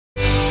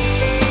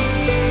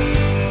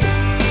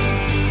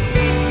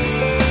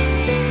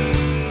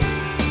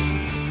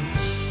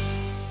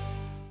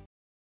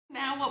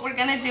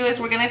gonna do is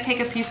we're gonna take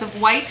a piece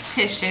of white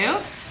tissue.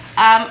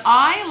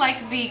 I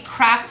like the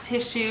craft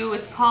tissue.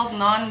 It's called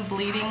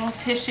non-bleeding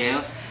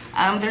tissue.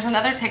 There's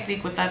another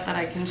technique with that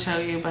I can show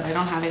you, but I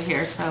don't have it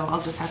here, so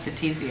I'll just have to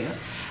tease you.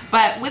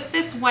 But with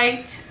this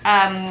white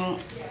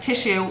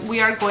tissue,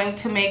 we are going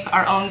to make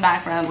our own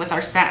background with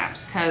our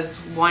stamps, because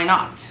why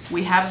not?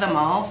 We have them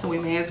all, so we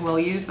may as well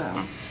use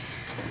them.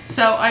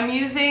 So I'm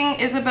using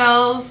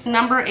Isabel's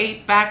number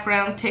 8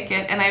 background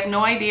ticket, and I have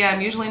no idea.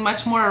 I'm usually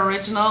much more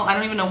original. I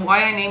don't even know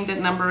why I named it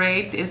number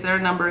 8. Is there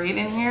a number 8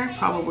 in here?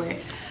 Probably.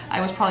 I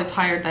was probably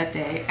tired that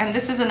day. And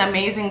this is an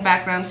amazing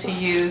background to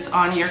use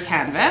on your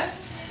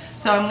canvas.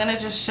 So I'm gonna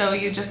just show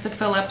you, just to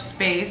fill up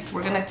space,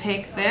 we're gonna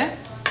take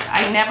this.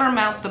 I never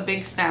mount the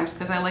big stamps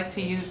because I like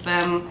to use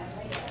them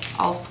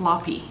all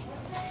floppy.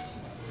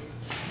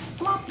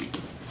 Floppy.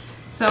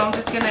 So I'm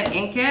just gonna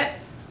ink it.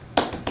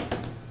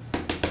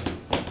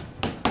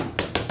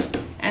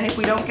 And if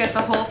we don't get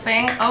the whole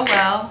thing, oh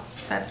well,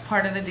 that's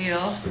part of the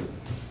deal.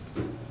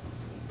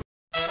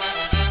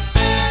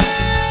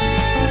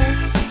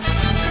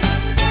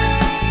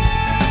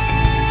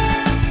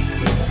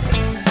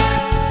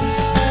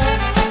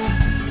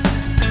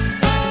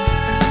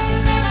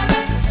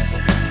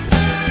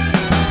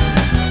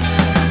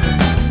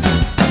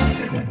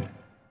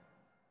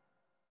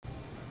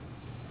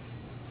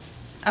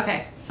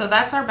 Okay, so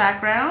that's our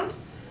background.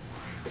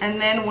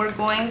 And then we're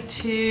going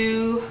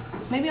to,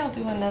 maybe I'll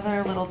do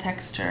another little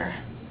texture.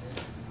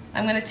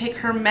 I'm going to take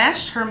her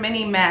mesh, her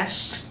mini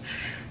mesh,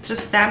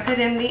 just stamp it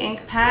in the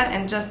ink pad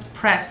and just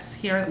press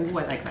here. Ooh,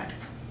 I like that.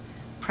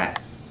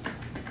 Press.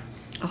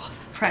 Oh,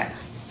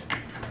 press.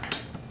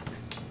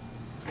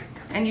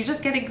 And you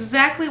just get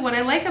exactly what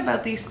I like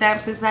about these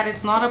stamps is that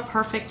it's not a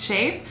perfect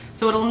shape,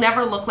 so it'll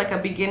never look like a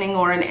beginning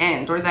or an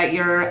end or that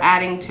you're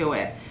adding to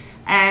it.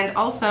 And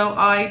also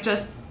I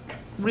just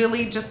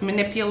really just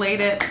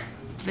manipulate it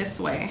this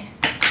way.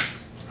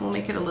 We'll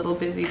make it a little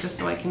busy just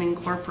so I can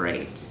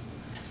incorporate.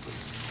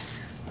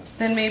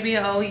 Then maybe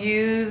I'll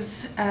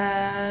use,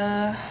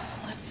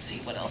 let's see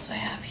what else I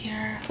have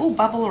here. Oh,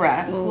 bubble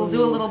wrap. Ooh. We'll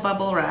do a little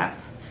bubble wrap.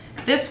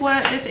 This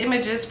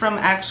image is from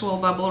actual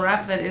bubble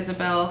wrap that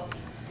Isabel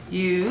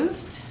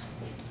used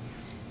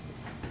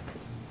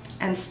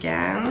and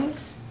scanned.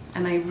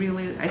 And I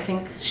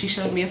think she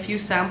showed me a few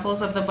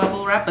samples of the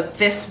bubble wrap, but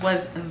this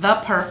was the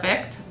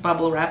perfect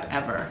bubble wrap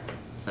ever.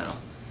 So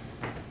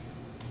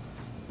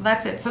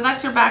that's it. So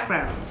that's your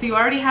background. So you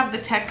already have the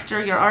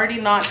texture. You're already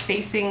not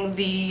facing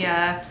the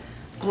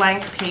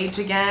blank page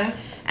again.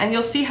 And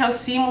you'll see how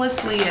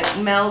seamlessly it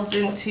melds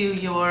into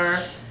your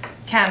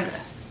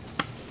canvas.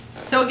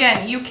 So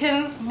again, you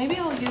can, maybe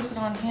I'll use it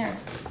on here.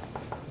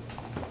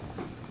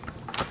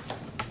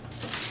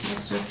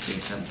 Let's just see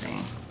something.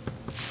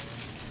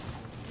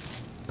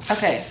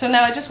 Okay, so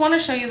now I just want to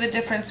show you the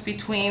difference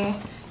between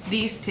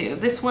these two.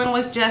 This one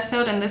was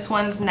gessoed and this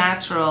one's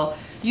natural.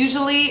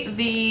 Usually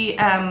the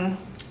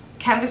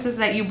canvases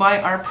that you buy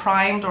are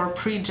primed or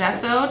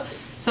pre-gessoed,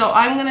 so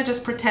I'm going to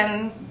just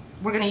pretend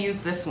we're going to use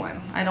this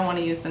one. I don't want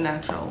to use the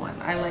natural one.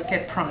 I like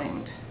it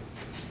primed.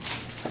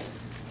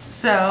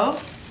 So,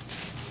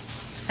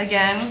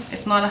 again,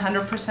 it's not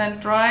 100%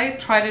 dry.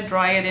 Try to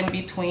dry it in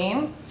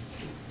between.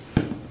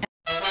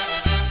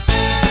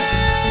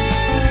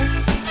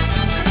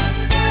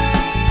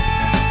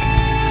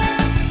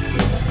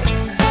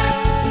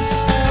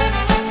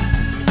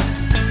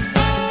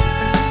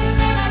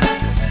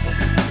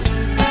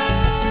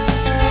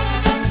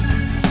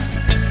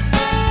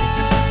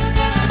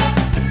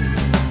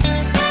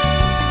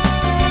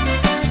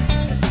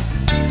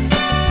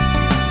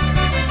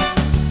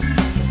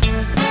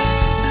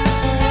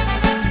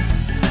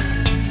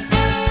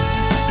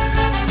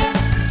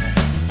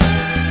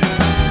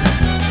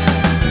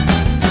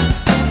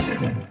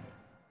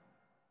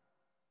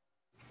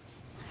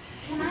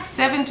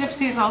 Seven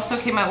Gypsies also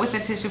came out with a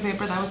tissue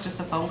paper. That was just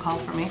a phone call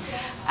for me.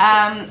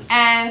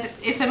 And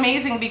it's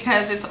amazing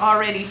because it's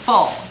already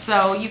full.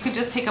 So you could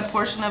just take a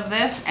portion of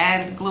this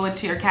and glue it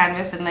to your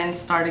canvas and then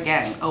start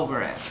again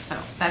over it. So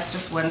that's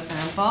just one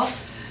sample.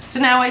 So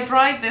now I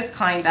dried this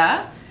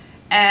kinda,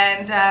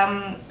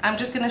 and I'm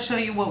just gonna show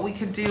you what we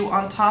could do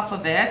on top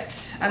of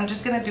it. I'm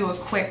just gonna do a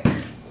quick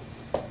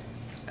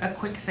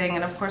thing,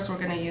 and of course we're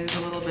gonna use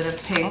a little bit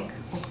of pink.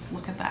 Oh,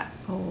 look at that.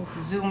 Oh.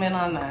 Zoom in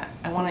on that.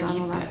 I wanna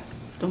eat this.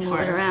 Don't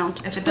move it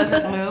around. If it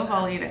doesn't move,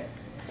 I'll eat it.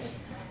 Oh,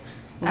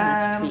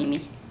 that's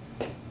creamy.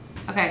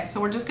 Okay, so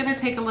we're just gonna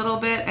take a little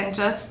bit and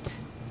just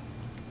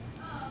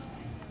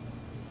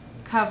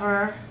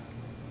cover.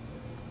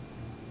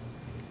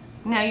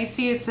 Now you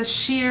see it's a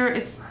sheer,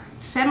 it's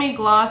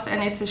semi-gloss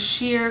and it's a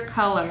sheer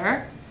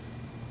color.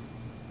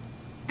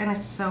 And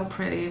it's so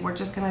pretty. We're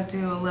just gonna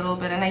do a little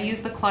bit. And I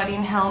use the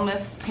Claudine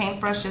Helmuth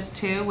paintbrushes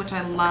too, which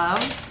I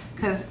love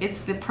because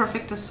it's the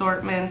perfect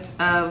assortment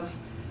of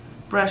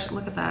brush.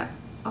 Look at that.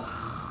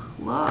 Oh,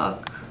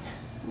 look.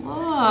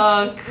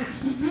 Look.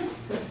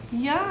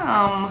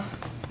 Yum.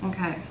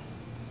 Okay.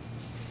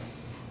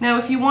 Now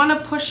if you want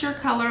to push your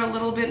color a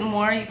little bit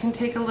more, you can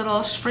take a little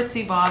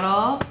spritzy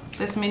bottle,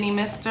 this mini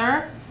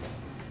mister,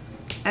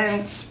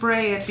 and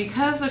spray it.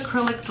 Because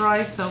acrylic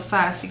dries so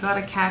fast, you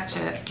gotta catch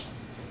it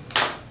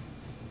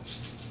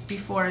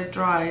before it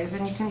dries,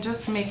 and you can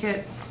just make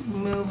it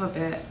move a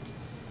bit.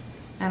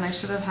 And I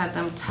should have had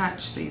them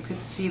touch so you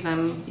could see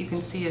them, you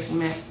can see it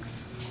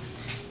mix.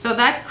 So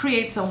that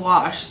creates a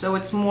wash, so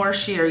it's more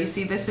sheer. You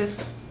see, this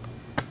is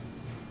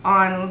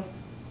on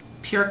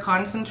pure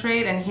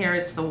concentrate, and here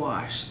it's the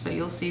wash. So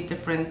you'll see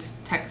different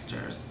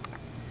textures.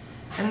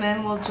 And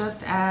then we'll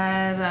just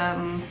add,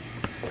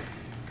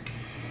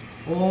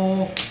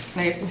 oh,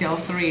 now you have to see all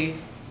three.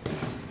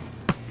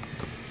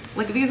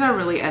 Like, these are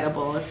really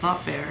edible. It's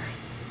not fair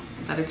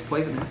that it's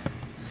poisonous.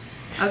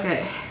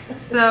 Okay,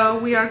 so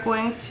we are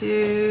going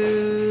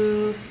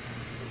to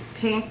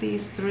paint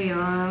these three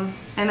on,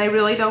 and I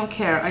really don't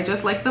care. I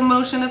just like the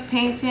motion of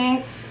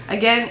painting.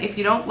 Again, if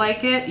you don't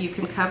like it, you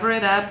can cover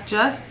it up.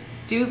 Just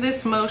do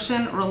this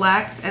motion,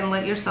 relax, and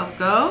let yourself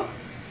go.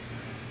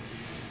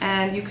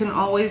 And you can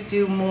always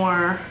do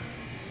more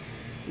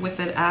with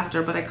it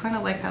after, but I kind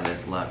of like how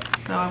this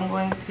looks. So I'm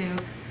going to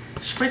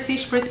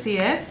spritzy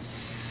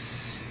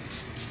it.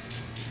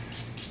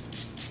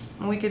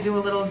 And we could do a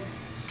little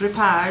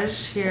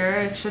drippage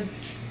here. It should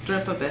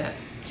drip a bit.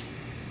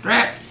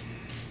 Drip!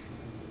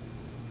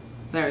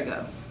 There we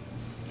go.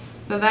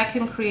 So that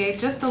can create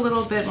just a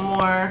little bit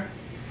more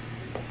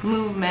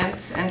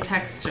movement and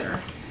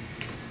texture.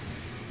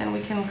 And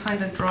we can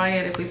kind of dry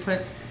it if we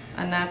put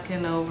a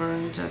napkin over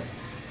and just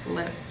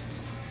lift.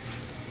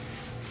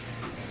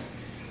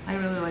 I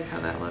really like how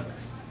that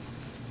looks.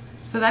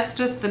 So that's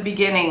just the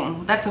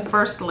beginning. That's a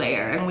first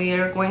layer, and we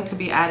are going to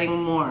be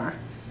adding more.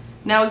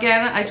 Now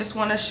again, I just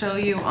want to show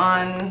you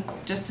on,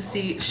 just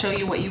to show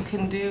you what you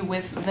can do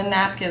with the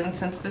napkin,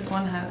 since this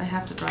one, I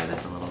have to dry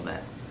this a little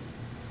bit.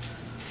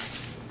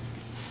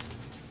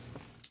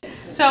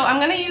 So I'm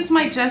going to use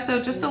my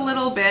gesso just a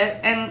little bit,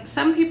 and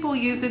some people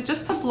use it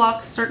just to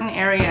block certain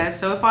areas.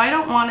 So if I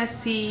don't want to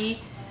see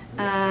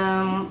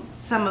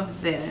some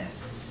of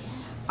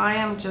this, I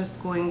am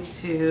just going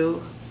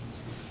to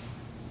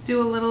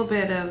do a little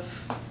bit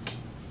of,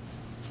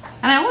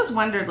 and I always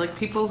wondered, like,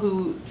 people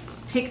who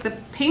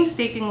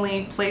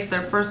painstakingly place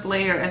their first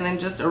layer and then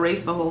just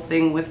erase the whole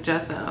thing with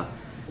gesso.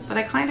 But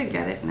I kind of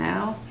get it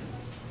now.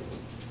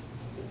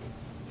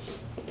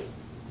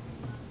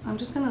 I'm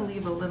just going to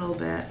leave a little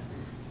bit.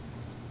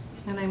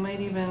 And I might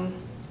even,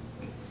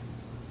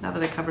 now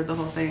that I covered the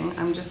whole thing,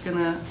 I'm just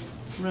gonna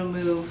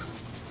remove,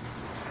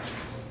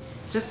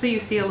 just so you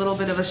see a little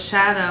bit of a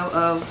shadow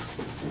of,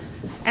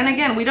 and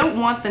again, we don't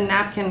want the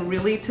napkin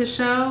really to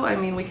show. I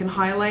mean, we can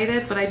highlight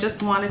it, but I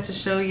just wanted to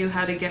show you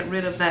how to get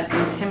rid of that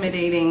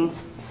intimidating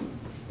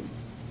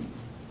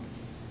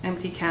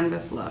empty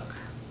canvas look.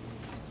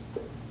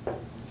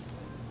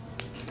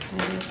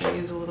 Maybe if I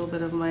use a little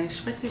bit of my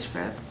spritzy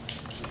spritz.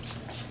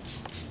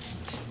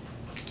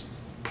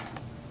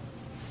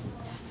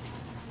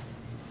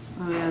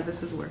 Oh yeah,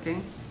 this is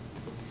working.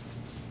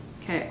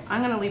 Okay,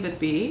 I'm gonna leave it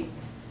be,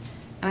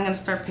 and I'm gonna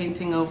start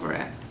painting over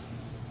it.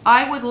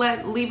 I would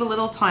leave a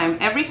little time.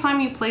 Every time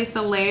you place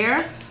a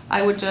layer,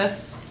 I would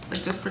just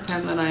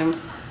pretend that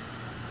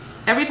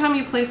every time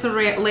you place a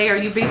layer,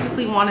 you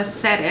basically want to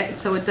set it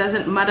so it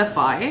doesn't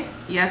mudify.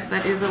 Yes,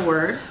 that is a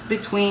word,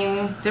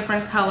 between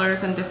different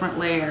colors and different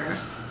layers.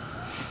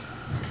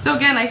 So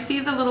again, I see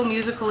the little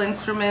musical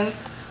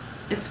instruments.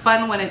 It's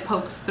fun when it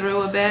pokes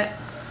through a bit.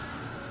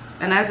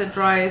 And as it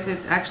dries, it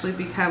actually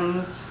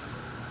becomes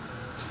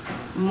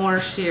more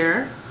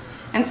sheer.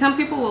 And some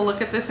people will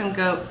look at this and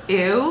go,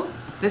 ew,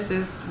 this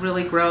is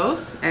really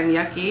gross and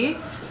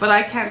yucky. But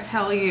I can't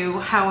tell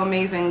you how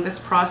amazing this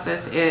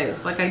process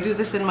is. Like, I do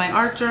this in my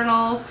art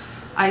journals,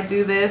 I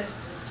do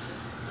this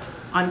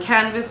on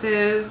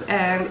canvases,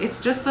 and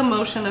it's just the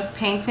motion of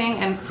painting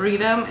and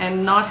freedom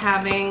and not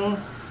having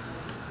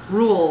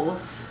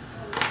rules.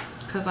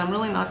 Because I'm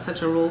really not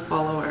such a rule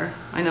follower.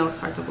 I know it's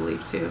hard to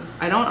believe too.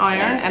 I don't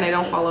iron and I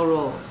don't follow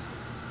rules.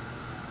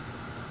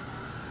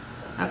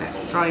 Okay,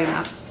 dry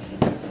enough.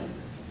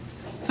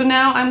 So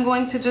now I'm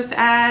going to just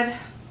add,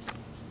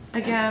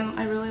 again,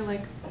 I really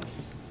like,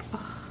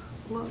 oh,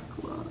 look.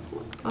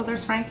 Oh,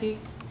 there's Frankie.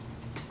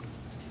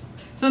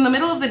 So in the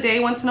middle of the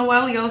day, once in a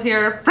while, you'll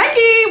hear,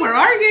 Frankie, where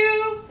are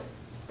you?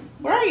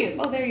 Where are you?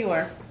 Oh, there you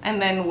are.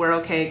 And then we're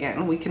okay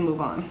again. We can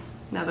move on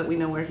now that we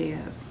know where he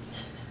is.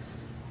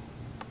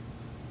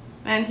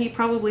 And he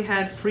probably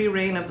had free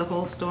reign of the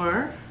whole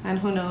store, and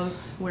who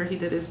knows where he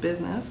did his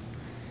business,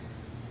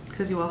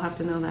 because you all have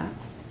to know that.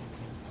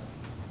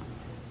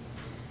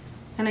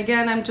 And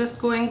again, I'm just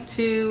going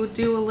to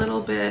do a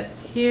little bit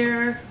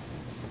here.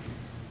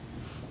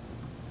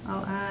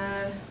 I'll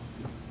add,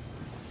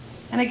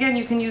 and again,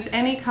 you can use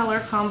any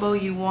color combo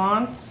you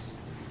want.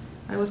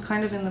 I was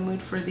kind of in the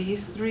mood for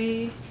these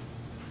three.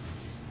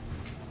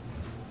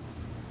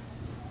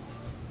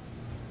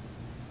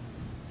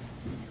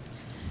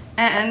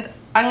 And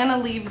I'm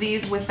gonna leave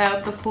these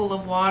without the pool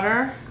of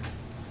water.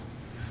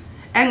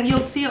 And you'll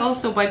see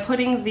also by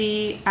putting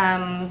the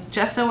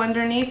gesso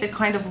underneath, it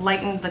kind of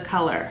lightened the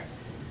color.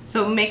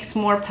 So it makes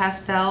more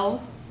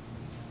pastel,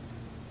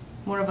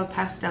 more of a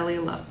pastel-y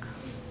look.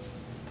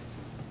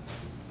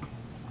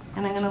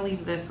 And I'm gonna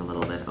leave this a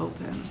little bit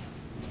open.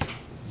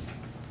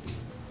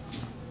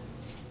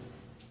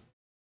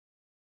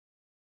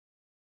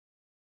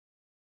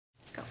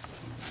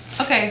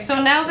 Okay,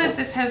 so now that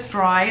this has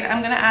dried,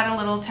 I'm gonna add a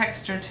little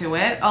texture to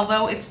it.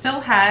 Although it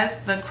still has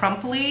the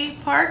crumply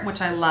part,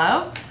 which I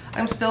love,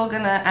 I'm still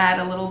gonna add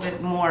a little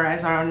bit more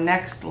as our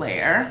next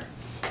layer.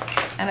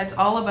 And it's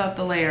all about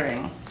the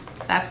layering.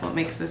 That's what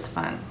makes this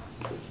fun.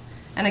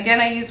 And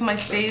again, I use my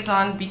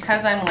StazOn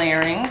because I'm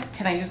layering.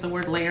 Can I use the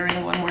word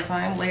layering one more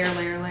time? Layer,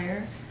 layer,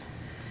 layer.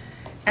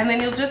 And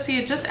then you'll just see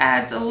it just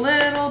adds a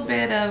little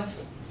bit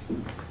of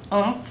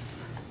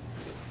oomph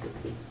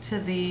to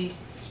the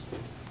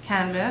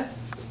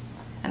canvas.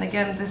 And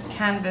again, this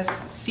canvas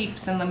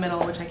seeps in the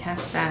middle, which I can't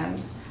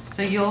stand.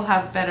 So you'll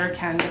have better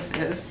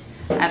canvases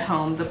at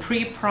home. The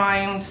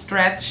pre-primed,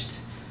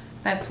 stretched,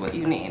 that's what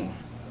you need.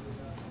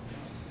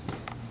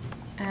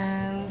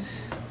 And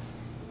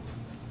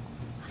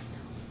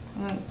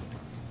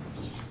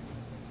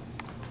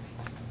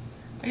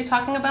are you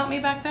talking about me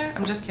back there?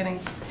 I'm just kidding.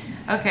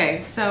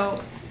 Okay,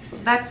 so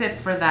that's it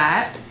for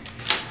that.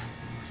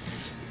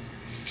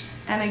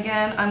 And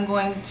again, I'm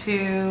going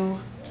to,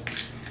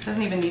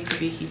 doesn't even need to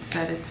be heat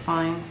set, it's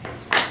fine.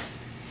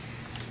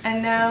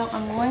 And now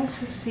I'm going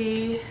to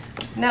see,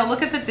 now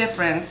look at the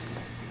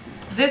difference.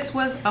 This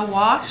was a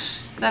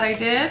wash that I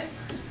did,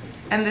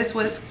 and this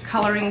was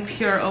coloring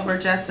pure over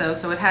gesso,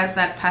 so it has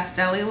that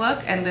pastel-y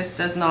look, and this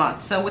does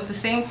not. So with the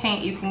same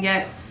paint, you can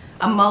get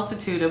a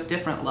multitude of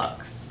different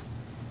looks.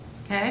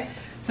 Okay,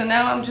 so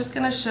now I'm just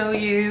gonna show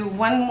you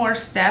one more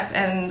step,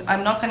 and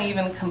I'm not gonna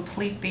even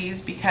complete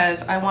these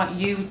because I want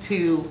you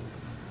to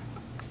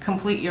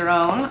complete your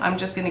own. I'm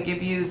just gonna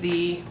give you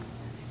the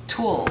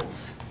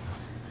tools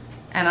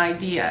and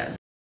ideas.